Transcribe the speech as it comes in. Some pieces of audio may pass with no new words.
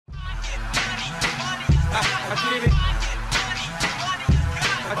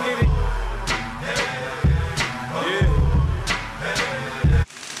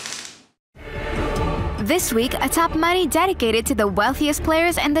This week, a top money dedicated to the wealthiest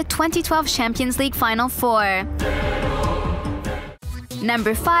players in the 2012 Champions League Final Four.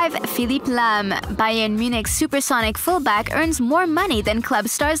 Number 5, Philipp Lahm. Bayern Munich's supersonic fullback earns more money than club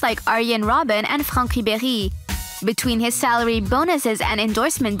stars like Arjen Robben and Franck Ribéry. Between his salary, bonuses, and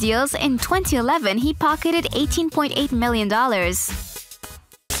endorsement deals, in 2011 he pocketed $18.8 million.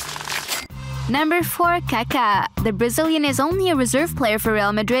 Number 4, Kaká. The Brazilian is only a reserve player for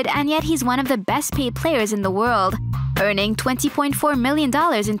Real Madrid, and yet he's one of the best paid players in the world, earning $20.4 million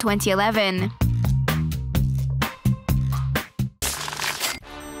in 2011.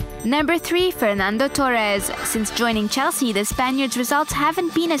 Number 3, Fernando Torres. Since joining Chelsea, the Spaniard's results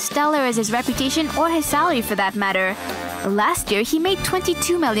haven't been as stellar as his reputation or his salary for that matter. Last year, he made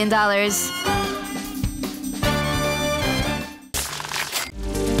 $22 million.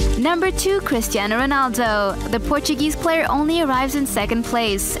 Number 2, Cristiano Ronaldo. The Portuguese player only arrives in second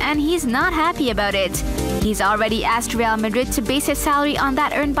place, and he's not happy about it. He's already asked Real Madrid to base his salary on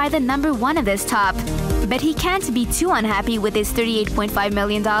that earned by the number 1 of this top. But he can't be too unhappy with his $38.5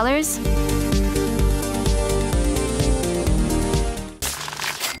 million.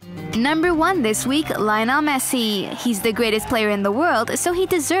 Number 1 this week, Lionel Messi. He's the greatest player in the world, so he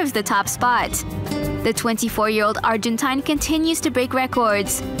deserves the top spot. The 24-year-old Argentine continues to break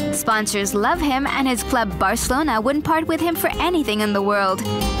records. Sponsors love him, and his club Barcelona wouldn't part with him for anything in the world.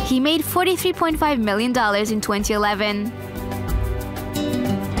 He made $43.5 million in 2011.